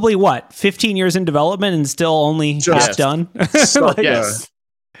probably 15 years in development and still only Just- half done. So, Like, Yes.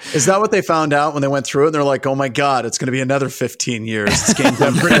 Is that what they found out when they went through it? And they're like, "Oh my god, it's going to be another 15 years." This game's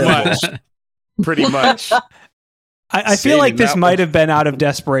Pretty much. Pretty much. I feel like Saving this that might one. have been out of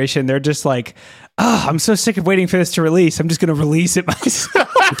desperation. They're just like, oh, I'm so sick of waiting for this to release. I'm just going to release it myself.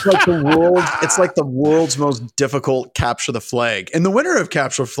 It's like the world's most difficult capture the flag, and the winner of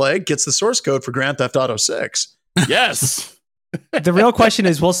capture the flag gets the source code for Grand Theft Auto 6. Yes. The real question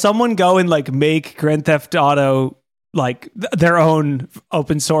is, will someone go and like make Grand Theft Auto like their own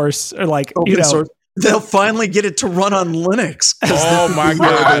open source or like Open source. They'll finally get it to run on Linux. 'Cause Oh this my is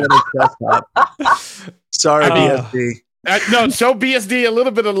God. the Linux desktop. Sorry, BSD. No, show BSD a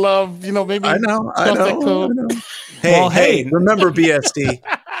little bit of love. Maybe. I know. Hey, Well, hey, hey. remember BSD.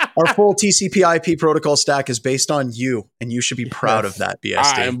 Our full TCP/IP protocol stack is based on you, and you should be proud of that,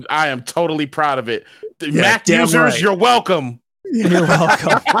 BSD. I am totally proud of it. Mac damn users, right. you're welcome. You're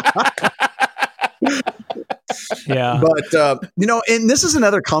welcome. Yeah. But and this is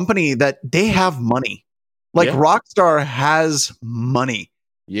another company that they have money. Like Yeah. Rockstar has money.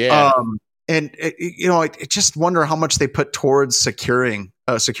 Yeah. And I just wonder how much they put towards securing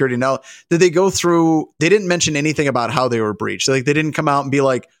security. Now, did they go through? They didn't mention anything about how they were breached. Like they didn't come out and be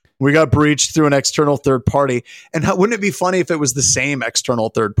like, "We got breached through an external third party." And wouldn't it be funny if it was the same external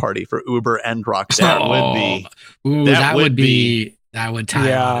third party for Uber and Rockstar? That would be. Ooh, That that would would be. That would tie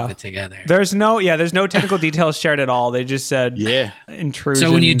Yeah. all of it together. There's no technical details shared at all. They just said Yeah. intrusion.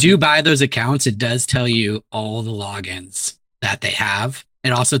 So when you do buy those accounts, it does tell you all the logins that they have.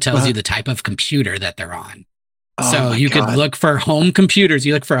 It also tells you the type of computer that they're on. Oh So my you God. could look for home computers.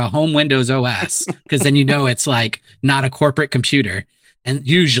 You look for a home Windows OS because then it's like not a corporate computer. And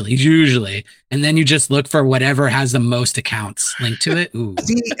usually, and then you just look for whatever has the most accounts linked to it. Ooh.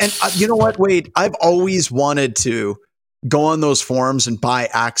 See, and you know what, Wade? I've always wanted to go on those forums and buy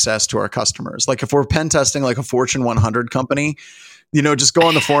access to our customers. Like if we're pen testing like a Fortune 100 company, just go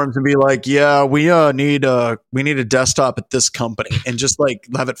on the forums and be like, yeah, we need a desktop at this company, and just like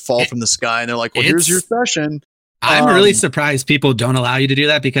have it fall from the sky. And they're like, well, here's your session. I'm really surprised people don't allow you to do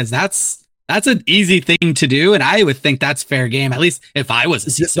that because that's an easy thing to do, and I would think that's fair game. At least if I was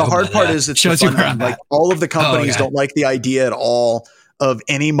a CISO, The hard part is it's shows the you fun where end. I'm Like at. all of the companies yeah. don't like the idea at all of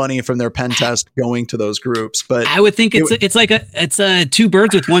any money from their pen test going to those groups. But I would think it's like two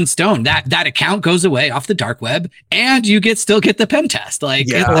birds with one stone. That account goes away off the dark web, and you still get the pen test. Like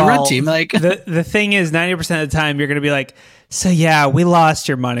Yeah. the red Well, team. Like the thing is, 90% of the time, you're going to be like, So yeah, we lost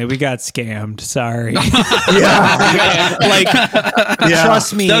your money. We got scammed. Sorry.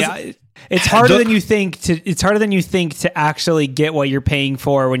 Trust me. It's harder than you think to actually get what you're paying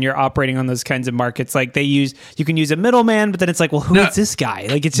for when you're operating on those kinds of markets. Like you can use a middleman, but then it's like, well, who is this guy?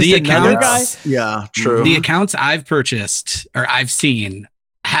 Like it's just another guy. Yeah, true. The accounts I've purchased or I've seen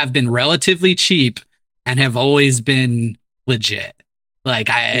have been relatively cheap and have always been legit.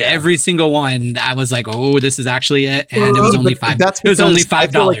 Like every single one, I was like, "Oh, this is actually it," and it was only $5. It was only $5. I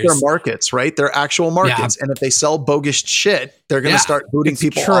feel like they're markets, right? They're actual markets, and if they sell bogus shit, they're going to start booting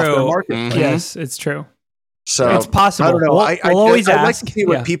people off their market. Mm-hmm. Yes, it's true. So it's possible. I don't know. We'll always ask. I'd like to see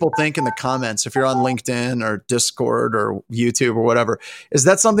what people think in the comments. If you're on LinkedIn or Discord or YouTube or whatever, is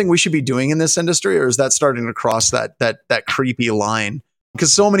that something we should be doing in this industry, or is that starting to cross that creepy line?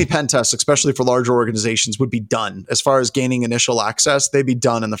 Because so many pen tests, especially for larger organizations, would be done as far as gaining initial access. They'd be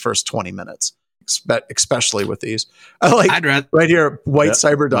done in the first 20 minutes, especially with these. Right here, White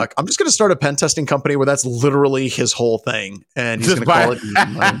Cyberduck. I'm just going to start a pen testing company where that's literally his whole thing, and he's going to call it.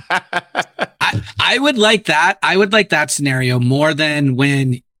 I would like that. I would like that scenario more than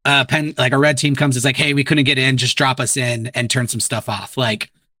when a red team comes. It's like, hey, we couldn't get in. Just drop us in and turn some stuff off.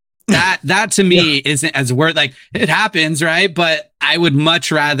 Like. That to me isn't as worth, like, it happens, right? But I would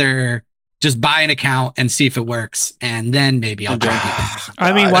much rather just buy an account and see if it works, and then maybe I'll join people.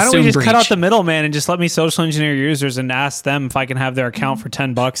 I mean, why don't we just cut out the middleman and just let me social engineer users and ask them if I can have their account for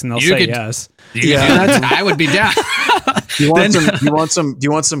 $10 and they'll say yes. I would be down. Do you want some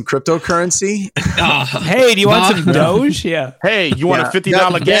cryptocurrency? Hey, do you want some Doge? Yeah. Hey, you want a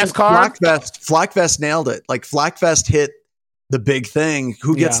 $50 gas card? FlakFest nailed it. Like FlakFest hit the big thing.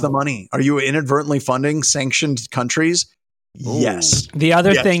 Who gets the money? Are you inadvertently funding sanctioned countries? Ooh. Yes. The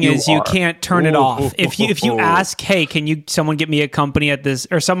other thing is you can't turn it off. If you ask, hey, can someone get me a company at this,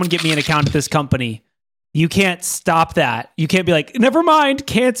 or someone get me an account at this company? You can't stop that. You can't be like, never mind,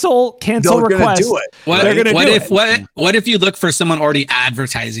 cancel request. Do it. What if you look for someone already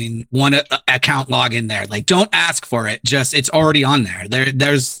advertising one account login there? Like, don't ask for it. Just it's already on there.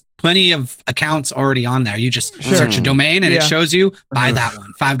 There's plenty of accounts already on there. You just search a domain and it shows you buy that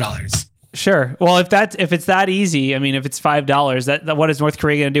one, $5. Sure. Well, if it's that easy, I mean, if it's $5, that what is North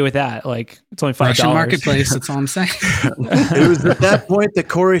Korea going to do with that? Like, it's only $5. Russian marketplace. That's all I'm saying. It was at that point that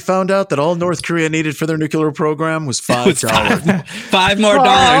Corey found out that all North Korea needed for their nuclear program was $5. $5 more,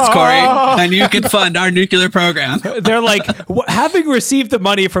 Corey, and you can fund our nuclear program. They're like, having received the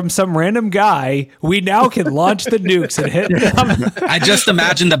money from some random guy, we now can launch the nukes and hit them. I just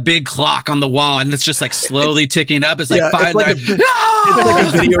imagine the big clock on the wall, and it's just like slowly ticking up. It's like $5. It's like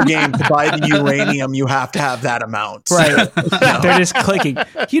a video game. To buy the uranium, you have to have that amount. Right. They're just clicking.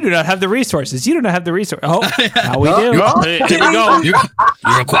 You do not have the resources. You do not have the resources. Oh, now we do. Here we go. You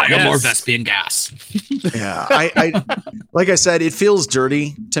require more Vespian gas. Yeah. I like I said, it feels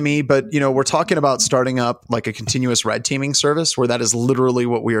dirty to me, but we're talking about starting up like a continuous red teaming service where that is literally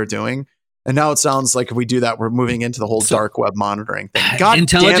what we are doing. And now it sounds like if we do that, we're moving into the whole dark web monitoring thing. God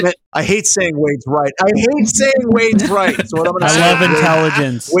damn it. I hate saying Wade's right. So what I'm going to say, I love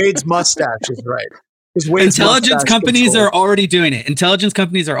intelligence. Wade's mustache is right. Intelligence companies are already doing it.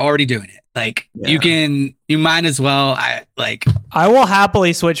 Like you might as well. I will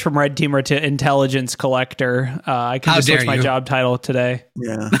happily switch from red teamer to intelligence collector. I can just switch my job title today.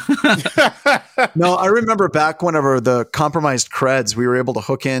 Yeah. No, I remember back whenever the compromised creds, we were able to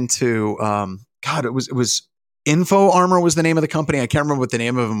hook into, it was Info Armor was the name of the company. I can't remember what the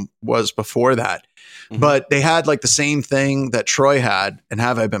name of them was before that. But they had like the same thing that Troy had and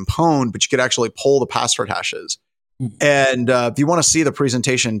Have I Been Pwned, but you could actually pull the password hashes. And if you want to see the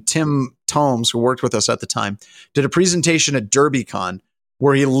presentation, Tim Tomes, who worked with us at the time, did a presentation at DerbyCon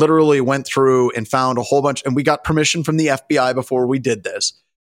where he literally went through and found a whole bunch. And we got permission from the FBI before we did this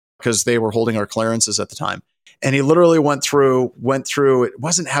because they were holding our clearances at the time. And he literally went through. It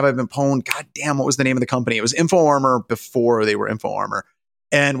wasn't Have I Been Pwned. God damn, what was the name of the company? It was InfoArmor before they were InfoArmor.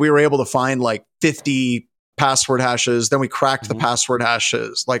 And we were able to find like 50 password hashes. Then we cracked the password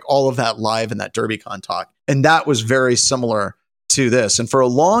hashes, like all of that live in that DerbyCon talk. And that was very similar to this. And for a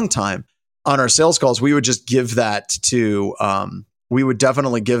long time on our sales calls, we would just give that to, we would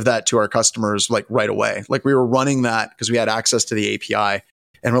definitely give that to our customers like right away. Like we were running that because we had access to the API.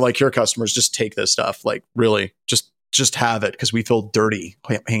 And we're like, your customers, just take this stuff. Like really, just have it because we feel dirty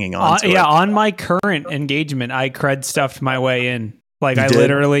hanging on to it. Yeah, on my current engagement, I cred stuffed my way in. Like I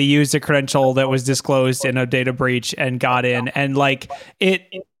literally used a credential that was disclosed in a data breach and got in, and like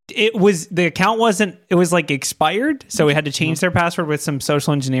it was, the account wasn't, it was like expired, so we had to change their password with some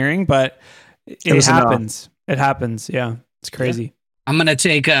social engineering, but it happens. It happens. Yeah, it's crazy. I'm gonna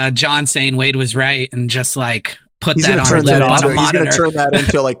take John saying Wade was right and just like put He's that gonna on turn our that bottom into. He's gonna monitor. turn that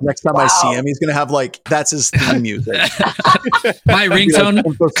into like next time I see him, he's gonna have like that's his theme music. My ringtone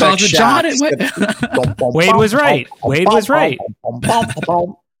calls it John. Wade was right. Wade was right.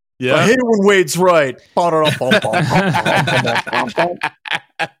 Yeah. I hate it when Wade's right.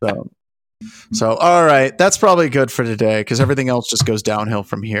 So, all right. That's probably good for today because everything else just goes downhill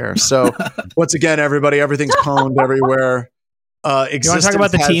from here. So, once again, everybody, everything's pwned everywhere. You want to talk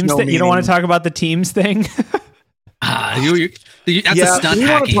about the teams? You don't want to talk about the teams thing? That's yeah, a stunt we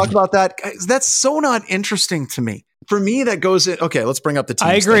want to hacking. talk about that. Guys, that's so not interesting to me. For me, that goes in. Okay, let's bring up the teams.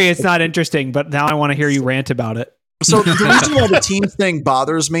 I agree. thing. It's not interesting, but now I want to hear you rant about it. So the reason why the teams thing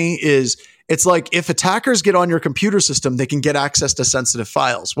bothers me is it's like if attackers get on your computer system, they can get access to sensitive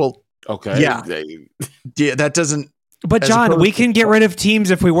files. Well, okay. yeah, that doesn't. But John, we can get rid of teams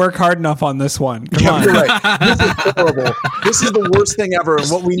if we work hard enough on this one. Come on. You're right. This is horrible. This is the worst thing ever. And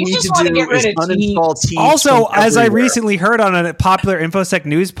what we need to do is uninstall teams. Also, as I recently heard on a popular Infosec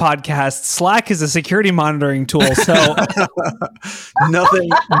news podcast, Slack is a security monitoring tool. So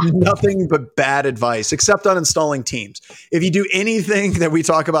nothing but bad advice, except uninstalling teams. If you do anything that we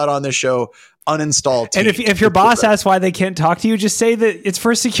talk about on this show, uninstall teams. And if your boss asks why they can't talk to you, just say that it's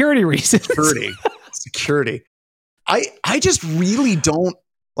for security reasons. Security. I just really don't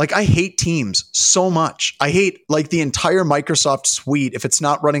like, I hate Teams so much. I hate like the entire Microsoft suite. If it's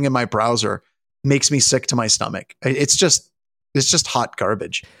not running in my browser, makes me sick to my stomach. It's just hot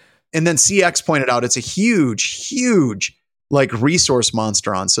garbage. And then CX pointed out, it's a huge like resource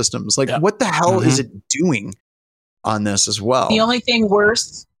monster on systems. Like what the hell is it doing on this as well? The only thing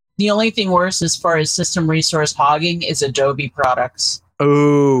worse as far as system resource hogging is Adobe products.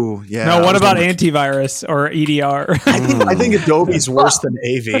 Oh, yeah. No, what about antivirus or EDR? I think Adobe's worse than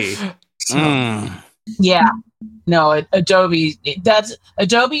AV. Yeah. No, Adobe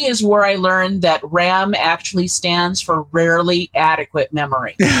is where I learned that RAM actually stands for rarely adequate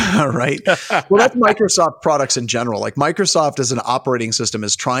memory. Right. Well, that's Microsoft products in general. Like Microsoft as an operating system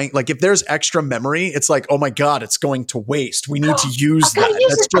is trying, like if there's extra memory, it's like, oh my God, it's going to waste. We need to use that.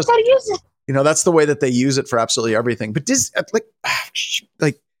 That's just, I gotta use it. You know, that's the way that they use it for absolutely everything. But this,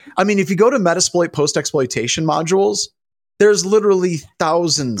 I mean, if you go to Metasploit post-exploitation modules, there's literally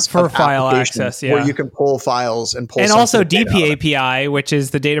thousands for of file applications access, where you can pull files and pull. And also DP API, which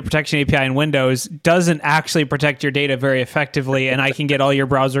is the data protection API in Windows, doesn't actually protect your data very effectively. And I can get all your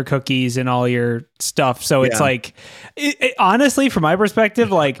browser cookies and all your stuff. So it's like, honestly, from my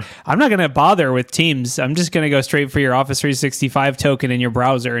perspective, like I'm not going to bother with Teams. I'm just going to go straight for your Office 365 token in your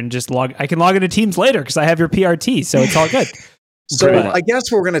browser and just I can log into Teams later because I have your PRT. So it's all good. So I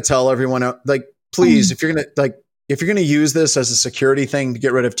guess we're going to tell everyone, like, please, if you're going to use this as a security thing to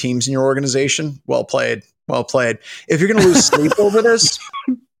get rid of Teams in your organization, well played. If you're going to lose sleep over this,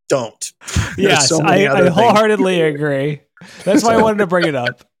 don't. Yes, I wholeheartedly agree. That's why I wanted to bring it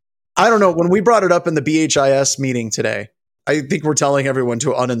up. I don't know. When we brought it up in the BHIS meeting today, I think we're telling everyone to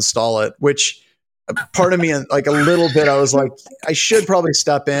uninstall it, which part of me, like a little bit, I was like, I should probably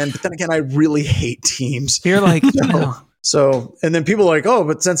step in. But then again, I really hate Teams. You're like, no. So, and then people are like, oh,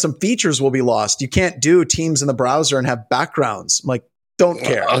 but then some features will be lost. You can't do Teams in the browser and have backgrounds. I'm like, don't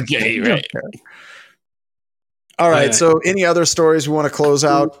care. Okay, right. All right. So any other stories we want to close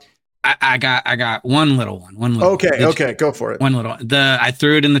out? I got one little one. Okay, go for it. One little. I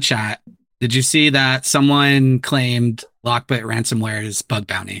threw it in the chat. Did you see that someone claimed Lockbit ransomware is bug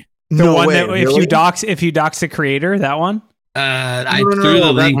bounty? The one that if you dox the creator, that one? I threw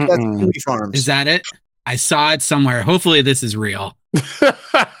the link. That's Farms. Is that it? I saw it somewhere. Hopefully this is real.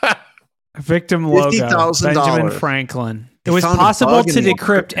 Victim logo, Benjamin Franklin. It was possible to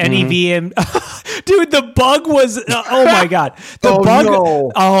decrypt any VM. Dude, the bug was, oh my God. The bug.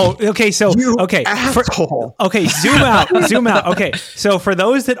 No. Oh, okay. So, zoom out. Okay. So for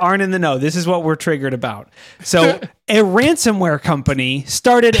those that aren't in the know, this is what we're triggered about. So a ransomware company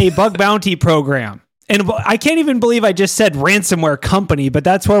started a bug bounty program. And I can't even believe I just said ransomware company, but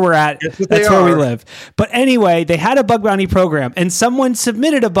that's where we're at. That's where we live. But anyway, they had a bug bounty program and someone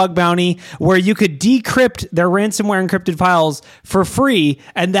submitted a bug bounty where you could decrypt their ransomware encrypted files for free.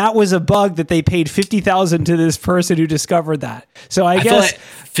 And that was a bug that they paid $50,000 to this person who discovered that. So I guess like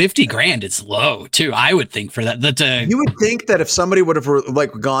 $50,000 is low too. I would think for that. You would think that if somebody would have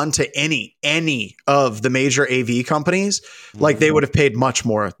like gone to any of the major AV companies, like they would have paid much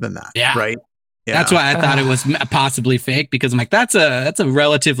more than that. Yeah. Right. Yeah. That's why I thought it was possibly fake because I'm like, that's a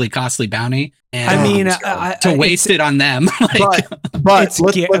relatively costly bounty. And I mean, to waste it on them. But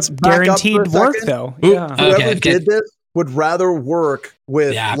it's guaranteed work though. Yeah. Whoever did this would rather work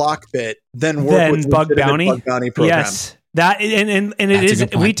with Lockbit than work with bug bounty. Bug bounty program. Yes. That and it That's a is.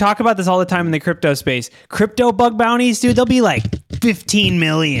 good point. We talk about this all the time in the crypto space. Crypto bug bounties, dude, they'll be like 15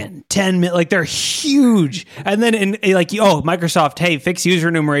 million, 10 million, like they're huge. And then Microsoft, hey, fix user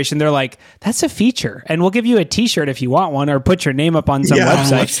enumeration. They're like, that's a feature, and we'll give you a T-shirt if you want one, or put your name up on some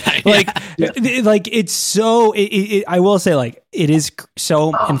website. Like it's so. I will say, like, it is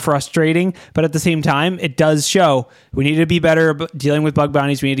so and frustrating, but at the same time, it does show we need to be better dealing with bug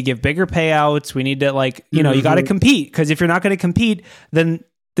bounties. We need to give bigger payouts. We need to you got to compete, because if you're not going to compete, then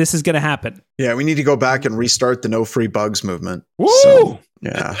this is going to happen. Yeah, we need to go back and restart the no free bugs movement. Woo! So,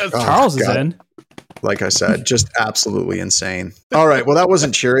 yeah. Charles is in. Like I said, just absolutely insane. All right. Well, that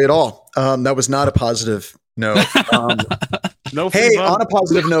wasn't cheery at all. That was not a positive note. No. Hey, on a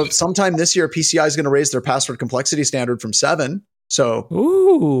positive note, sometime this year, PCI is going to raise their password complexity standard from 7. So,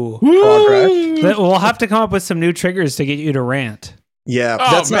 progress. We'll have to come up with some new triggers to get you to rant. Yeah,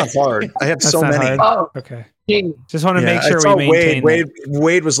 that's not hard. I have so many. Okay. Just want to make sure we maintain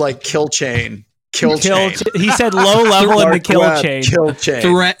Wade was like kill chain. Kill chain. He said low level in the kill chain. Kill chain.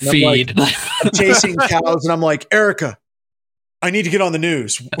 Threat feed. I'm chasing cows, and I'm like, Erica, I need to get on the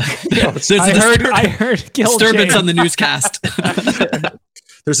news. I heard disturbance on the newscast.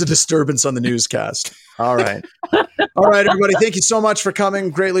 There's a disturbance on the newscast. All right. All right, everybody. Thank you so much for coming.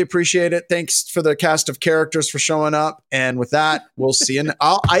 Greatly appreciate it. Thanks for the cast of characters for showing up. And with that, we'll see you.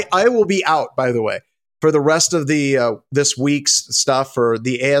 I will be out, by the way, for the rest of the this week's stuff for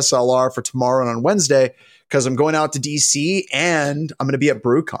the ASLR for tomorrow and on Wednesday, because I'm going out to DC and I'm going to be at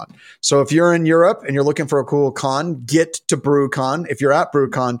BrewCon. So if you're in Europe and you're looking for a cool con, get to BrewCon. If you're at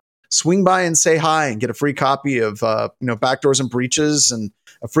BrewCon, swing by and say hi and get a free copy of Backdoors and Breaches and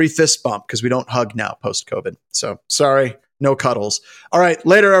a free fist bump, because we don't hug now post-COVID. So sorry, no cuddles. All right,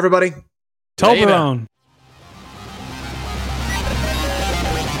 later, everybody. Toblerone.